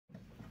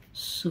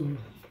So,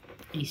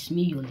 it's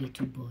me, your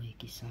little boy,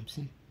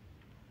 Samson.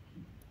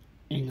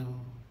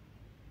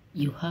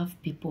 You have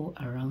people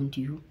around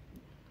you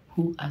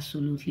who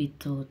absolutely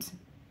thought,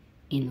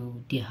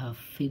 they have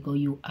figured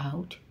you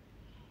out.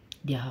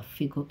 They have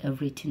figured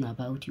everything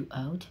about you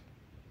out.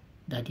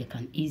 That they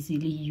can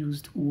easily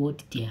use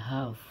what they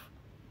have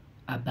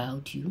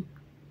about you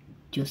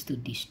just to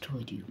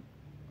destroy you.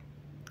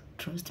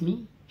 Trust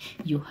me,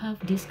 you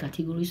have these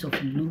categories of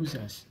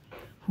losers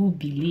who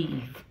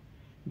believe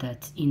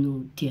that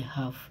they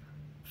have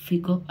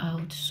figured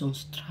out some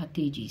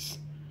strategies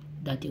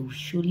that they will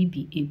surely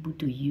be able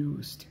to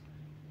use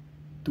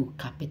to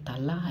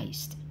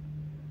capitalize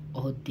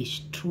or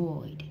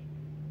destroy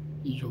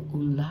your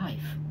own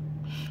life.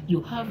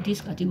 You have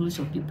these categories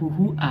of people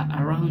who are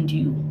around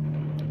you,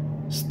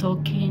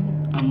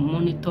 stalking and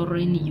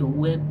monitoring your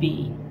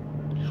well-being,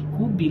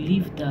 who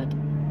believe that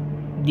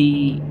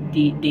the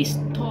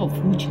stuff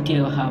which they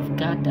have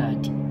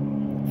gathered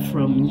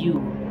from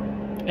you,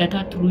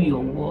 either through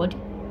your word,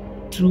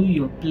 through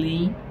your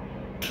playing,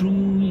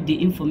 through the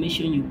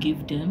information you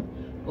give them,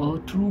 or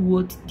through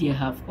what they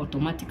have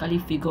automatically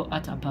figured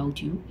out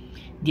about you,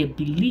 they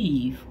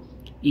believe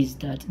is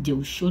that they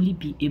will surely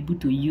be able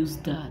to use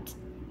that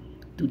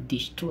to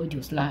destroy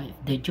your life.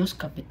 They just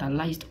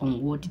capitalized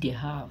on what they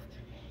have.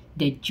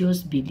 They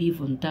just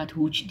believe on that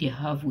which they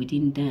have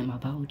within them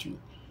about you,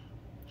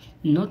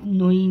 not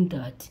knowing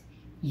that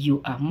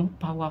you are more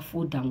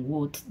powerful than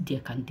what they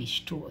can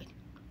destroy.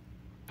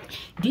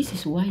 This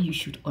is why you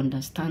should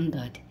understand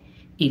that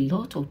a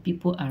lot of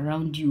people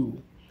around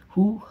you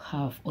who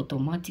have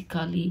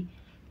automatically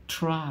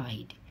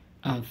tried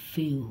and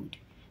failed,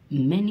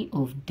 many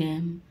of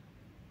them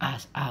are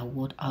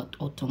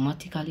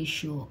automatically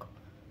shocked.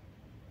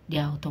 They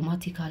are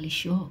automatically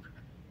shocked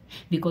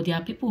because there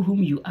are people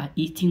whom you are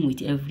eating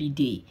with every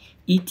day,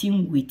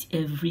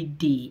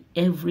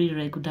 every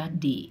regular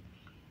day,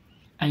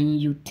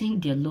 and you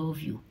think they love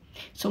you.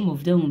 Some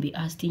of them will be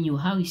asking you,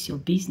 how is your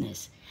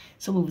business?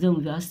 Some of them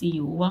will be asking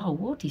you, wow,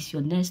 what is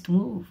your next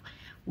move?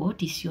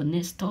 What is your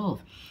next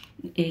stuff?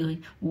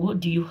 What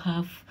do you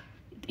have,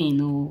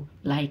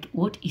 like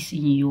what is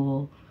in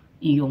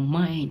your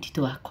mind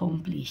to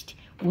accomplish?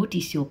 What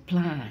is your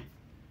plan?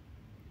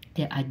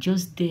 They are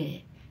just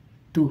there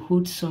to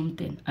hold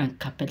something and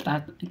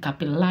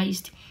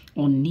capitalize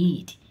on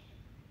it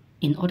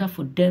in order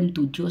for them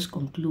to just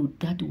conclude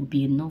that will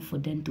be enough for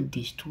them to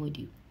destroy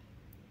you.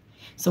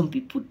 Some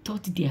people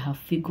thought they have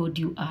figured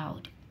you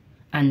out,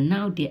 and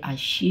now they are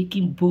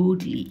shaking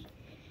boldly.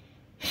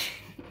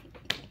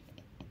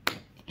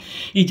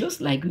 It's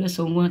just like where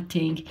someone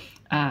think,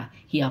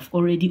 he have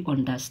already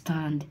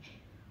understand,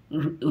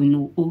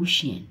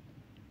 ocean.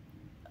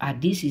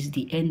 This is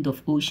the end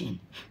of ocean.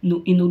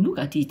 No, look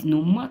at it.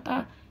 No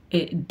matter,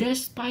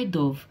 despite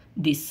of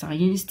the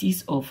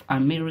scientists of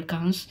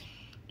Americans,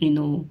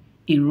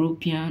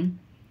 European,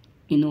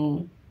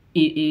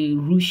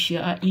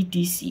 Russia,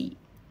 etc.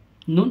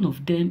 None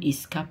of them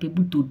is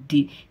capable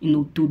to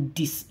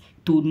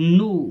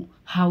know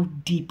how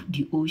deep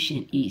the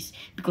ocean is.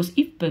 Because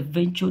if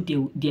peradventure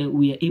they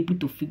were able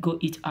to figure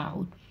it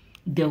out,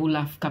 they will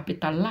have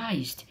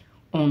capitalized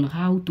on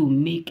how to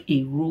make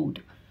a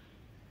road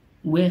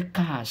where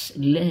cars,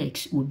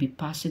 legs will be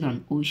passing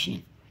an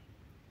ocean.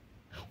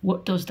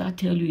 What does that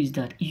tell you is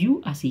that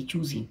you as a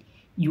choosing,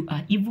 you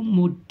are even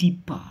more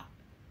deeper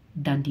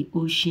than the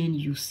ocean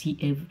you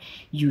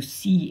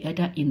see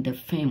either in the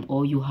film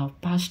or you have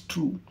passed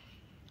through,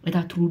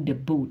 either through the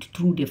boat,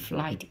 through the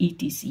flight,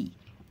 etc.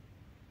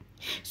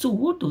 So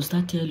what does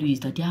that tell you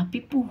is that there are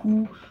people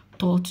who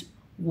thought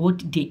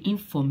what the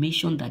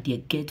information that they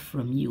get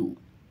from you,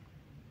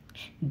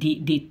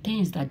 the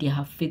things that they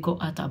have figured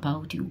out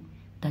about you,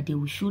 that they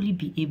will surely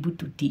be able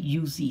to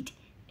use it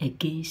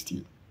against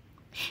you.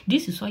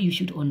 This is why you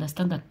should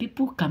understand that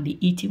people can be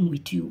eating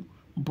with you,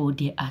 but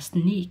they are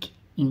snake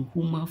in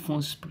human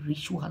form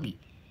spiritually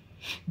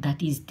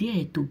that is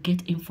there to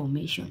get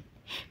information.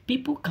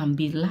 People can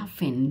be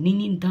laughing,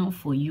 kneeling down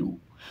for you,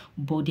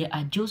 but they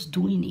are just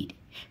doing it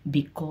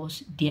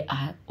because they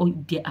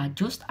are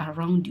just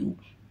around you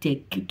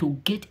to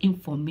get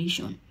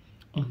information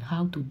on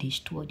how to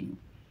destroy you.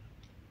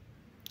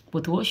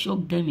 But what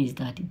shocked them is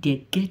that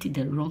they get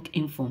the wrong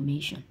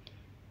information.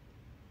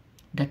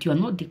 That you are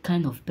not the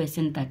kind of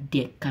person that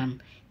they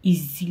can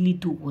easily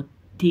do or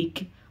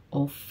take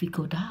or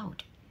figure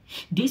out.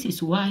 This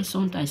is why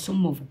sometimes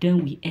some of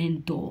them will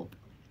end up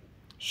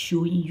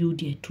showing you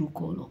their true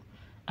color.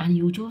 And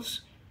you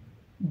just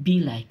be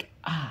like,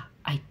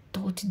 I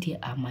thought they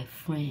are my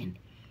friend.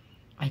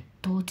 I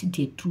thought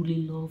they truly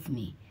love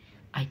me.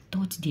 I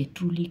thought they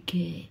truly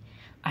care.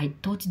 I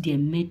thought they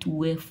meant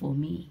well for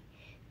me.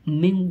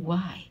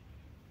 Meanwhile,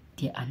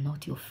 they are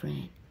not your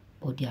friend,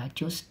 but they are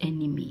just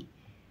enemy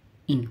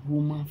in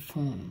human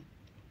form.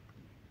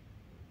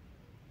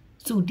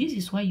 So this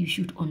is why you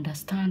should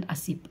understand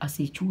as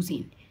a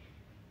choosing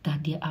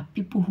that there are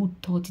people who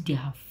thought they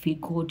have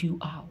figured you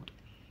out.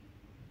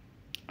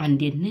 And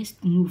their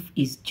next move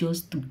is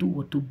just to do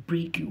what? To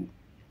break you,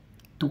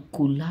 to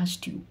collapse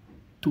you,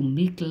 to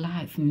make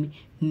life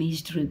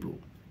miserable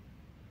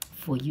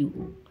for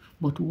you.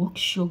 But what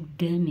shocked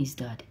them is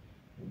that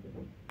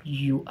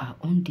you are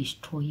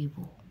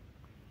undestroyable,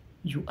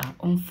 you are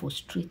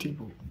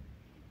unfrustratable,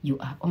 you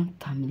are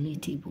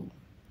unterminatable.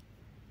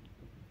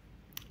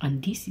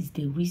 And this is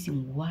the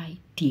reason why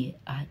they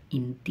are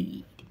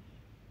indeed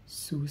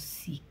so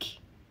sick.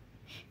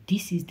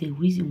 This is the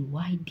reason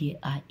why they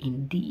are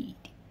indeed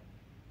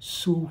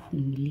so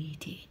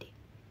humiliated,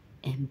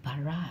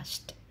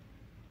 embarrassed.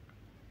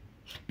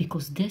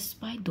 Because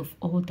despite of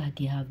all that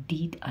they have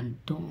did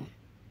and done,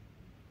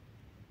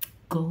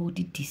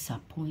 God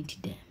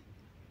disappointed them.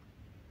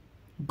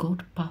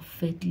 God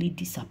perfectly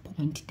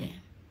disappointed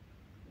them.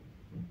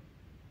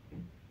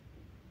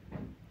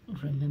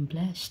 Remain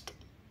blessed.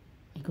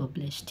 May God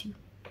bless you.